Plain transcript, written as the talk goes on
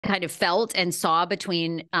kind of felt and saw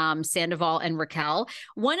between Sandoval and Raquel.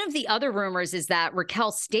 One of the other rumors is that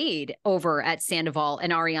Raquel stayed over at Sandoval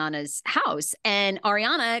and Ariana's house, and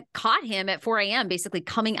Ariana caught him at 4 a.m. basically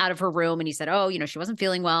coming out of her room, and he said, oh, she wasn't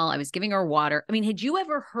feeling well. I was giving her water. I mean, had you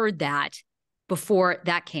ever heard that before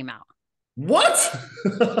that came out? What?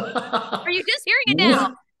 Are you just hearing it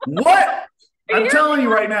now? What? I'm telling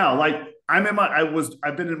you right now, like I've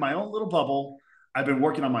been in my own little bubble. I've been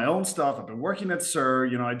working on my own stuff. I've been working at Sir.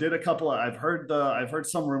 I did a couple of, I've heard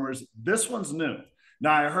some rumors. This one's new.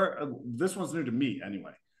 Now I heard this one's new to me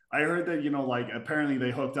anyway. I heard that, like apparently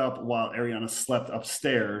they hooked up while Ariana slept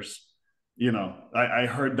upstairs. I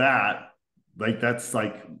heard that. Like that's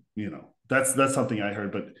like, that's something I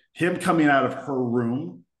heard. But him coming out of her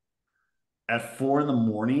room at 4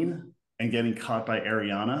 a.m. and getting caught by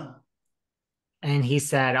Ariana. And he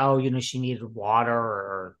said, oh, she needed water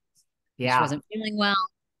or yeah. She wasn't feeling well.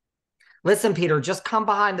 Listen, Peter, just come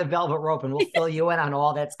behind the velvet rope and we'll fill you in on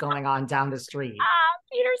all that's going on down the street.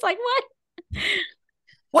 Peter's like, what?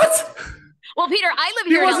 What? Well, Peter, I live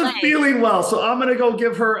here in LA. She wasn't feeling well, so I'm going to go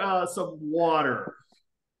give her some water.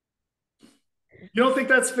 You don't think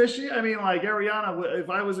that's fishy? I mean, like Ariana, if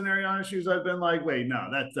I was in Ariana's shoes, I'd been like, wait, no,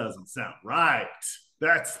 that doesn't sound right.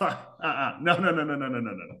 That's like, no.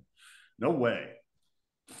 No way.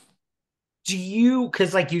 Do you,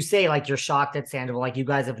 because like you say, like you're shocked at Sandoval, like you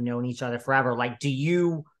guys have known each other forever. Like, do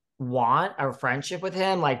you want a friendship with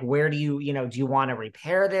him? Like, where do you, do you want to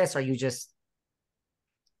repair this? Or are you just,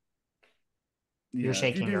 you're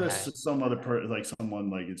shaking your head? If you do this to some other person, like someone,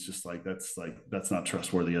 like, it's just like, that's not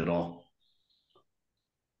trustworthy at all.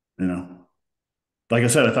 Like I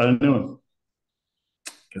said, I thought I knew him.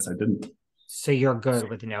 Guess I didn't. So you're good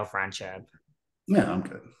with no friendship? Yeah, I'm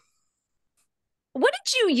good. What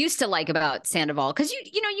did you used to like about Sandoval? Because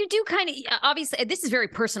you do kind of, obviously this is very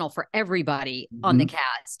personal for everybody on the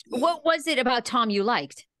cast. What was it about Tom you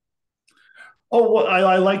liked? Oh, well,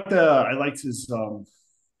 I liked his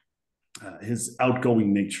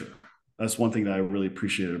outgoing nature. That's one thing that I really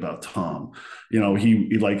appreciated about Tom.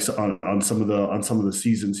 He likes on some of the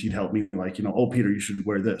seasons he'd help me like, oh, Peter, you should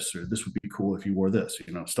wear this, or this would be cool if you wore this,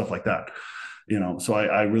 stuff like that. So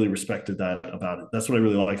I really respected that about it. That's what I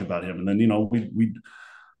really liked about him. And then,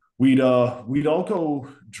 we'd all go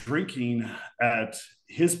drinking at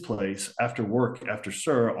his place after work, after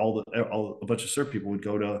Sir, a bunch of Sir people would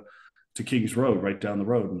go to Kings Road, right down the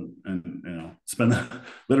road, and spend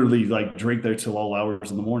literally like drink there till all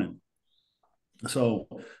hours in the morning. So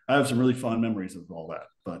I have some really fond memories of all that.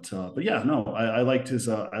 But yeah, no, I liked his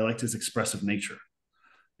expressive nature.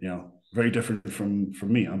 Very different from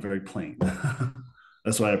me. I'm very plain.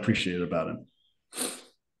 That's what I appreciated about him.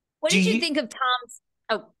 What did you think of Tom's?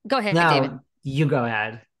 Oh, go ahead, no, David. You go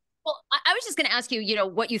ahead. Well, I was just going to ask you,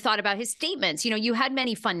 what you thought about his statements. You had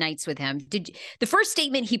many fun nights with him. The first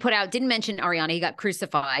statement he put out didn't mention Ariana. He got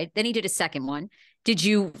crucified. Then he did a second one. Did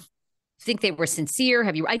you think they were sincere?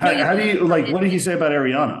 Have you? How do you like? What did he say about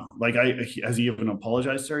Ariana? Like, has he even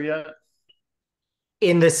apologized to her yet?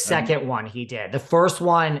 In the second one, he did. The first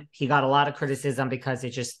one, he got a lot of criticism because it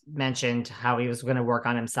just mentioned how he was going to work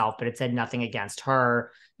on himself, but it said nothing against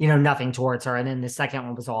her, nothing towards her. And then the second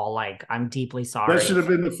one was all like, I'm deeply sorry. That should have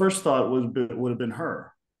been the first thought would have been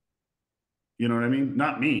her. You know what I mean?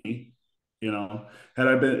 Not me. Had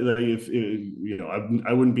I been, like, if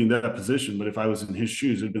I wouldn't be in that position, but if I was in his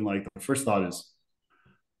shoes, it'd been like the first thought is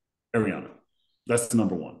Ariana. That's the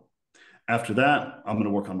number one. After that, I'm going to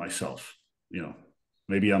work on myself.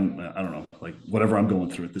 Maybe I don't know, like whatever I'm going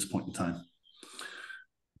through at this point in time.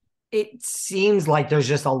 It seems like there's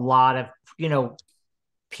just a lot of,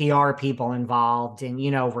 PR people involved, and,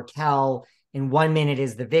 Raquel in 1 minute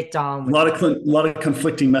is the victim. A lot of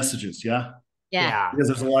conflicting messages. Yeah. Yeah. Because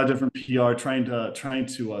there's a lot of different PR trying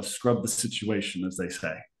to scrub the situation, as they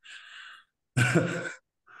say.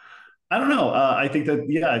 I don't know. I think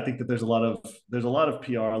that there's a lot of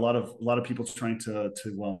PR, a lot of people trying to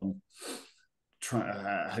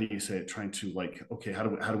how do you say it? Trying to like, okay, how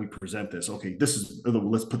do we present this? Okay,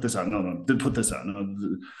 let's put this out. No, didn't put this out.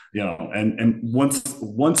 No, and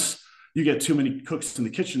once you get too many cooks in the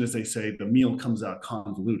kitchen, as they say, the meal comes out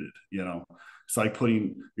convoluted. It's like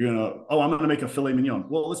I'm going to make a filet mignon.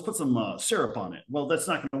 Well, let's put some syrup on it. Well, that's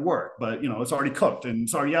not going to work, but it's already cooked and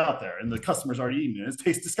it's already out there and the customer's already eating it. It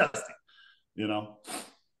tastes disgusting.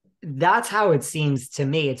 That's how it seems to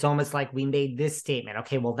me. It's almost like we made this statement.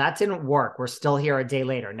 Okay, well, that didn't work. We're still here a day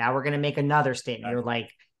later. Now we're going to make another statement. You're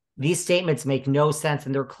like, these statements make no sense,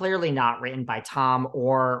 and they're clearly not written by Tom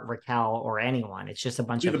or Raquel or anyone. It's just a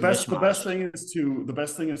bunch of the best thing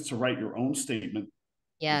is to write your own statement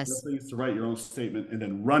The Yes. best thing is to write your own statement and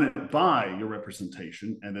then run it by your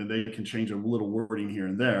representation, and then they can change a little wording here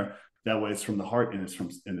and there. That way, it's from the heart and it's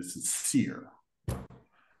sincere.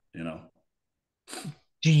 You know.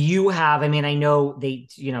 Do you have, I mean, I know they,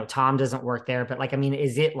 Tom doesn't work there, but like, I mean,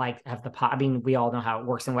 is it like I mean, we all know how it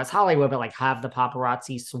works in West Hollywood, but like have the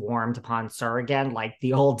paparazzi swarmed upon Sir again? Like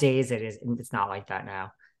the old days, it's not like that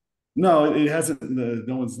now. No, it hasn't.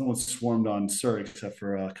 No one's swarmed on Sir except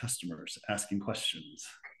for customers asking questions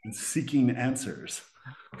and seeking answers.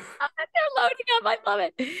 They're loading up. I love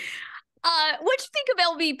it. What do you think of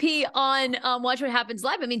LVP on Watch What Happens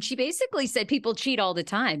Live? I mean, she basically said people cheat all the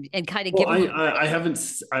time and kind of Well, give them. I haven't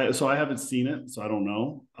I haven't seen it, so I don't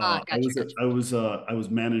know. Gotcha. I was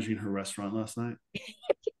managing her restaurant last night.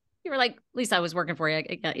 You were like, at least I was working for you.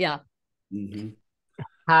 Yeah. Mm-hmm.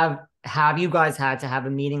 Have you guys had to have a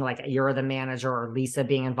meeting, like you're the manager or Lisa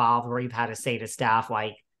being involved, where you've had to say to staff,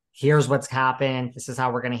 like, here's what's happened, this is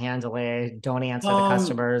how we're going to handle it, don't answer the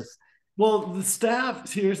customers? Well, the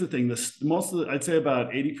staff, here's the thing, I'd say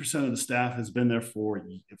about 80% of the staff has been there for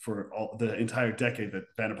all, the entire decade that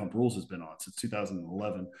Vanderpump Rules has been on, since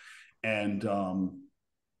 2011. And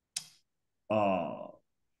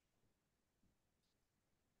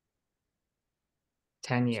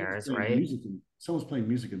 10 years, right? Someone's playing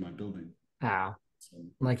music in my building. Oh, so,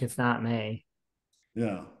 like it's not me.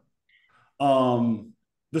 Yeah.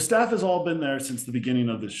 The staff has all been there since the beginning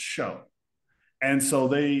of this show. And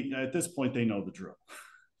so at this point, they know the drill.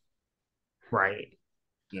 Right.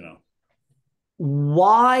 You know.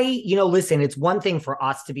 Why, listen, it's one thing for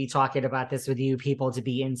us to be talking about this with you, people to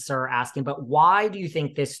be in Sir asking, but why do you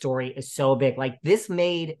think this story is so big? Like this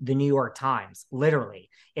made the New York Times, literally.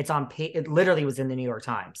 It literally was in the New York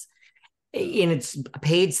Times. And it's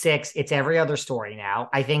page 6. It's every other story now.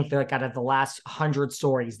 I think that out of the last 100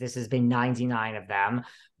 stories, this has been 99 of them.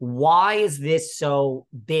 Why is this so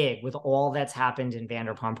big with all that's happened in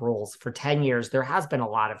Vanderpump Rules? For 10 years, there has been a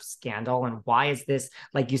lot of scandal. And why is this,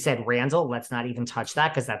 like you said, Randall, let's not even touch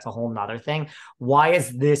that because that's a whole nother thing. Why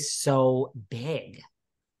is this so big?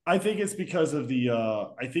 I think it's because of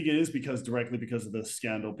I think it is directly because of the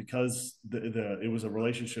scandal, because it was a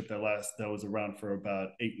relationship that was around for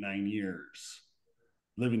about 8-9 years,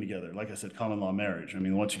 living together. Like I said, common law marriage. I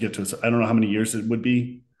mean, once you get to, I don't know how many years it would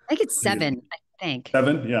be. I think it's 7, I think.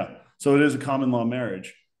 7, yeah. So it is a common law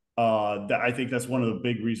marriage. I think that's one of the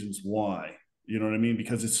big reasons why, you know what I mean?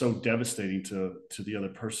 Because it's so devastating to the other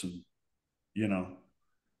person,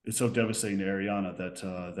 it's so devastating to Ariana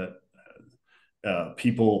that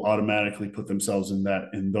people automatically put themselves in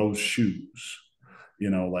those shoes,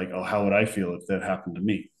 like, oh, how would I feel if that happened to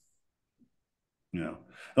me?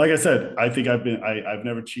 Like I said, I think I've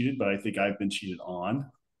never cheated, but I think I've been cheated on.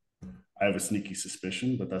 I have a sneaky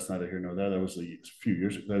suspicion, but that's neither here nor there. That was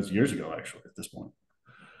years ago, actually, at this point.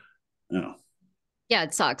 Yeah,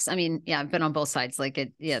 it sucks. I mean, yeah, I've been on both sides. Like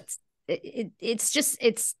it's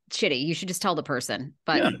shitty. You should just tell the person,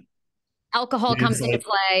 but yeah. Alcohol comes into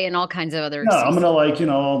play and all kinds of other excuses. I'm gonna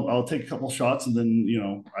I'll take a couple shots and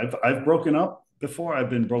then I've broken up before. I've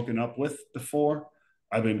been broken up with before.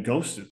 I've been ghosted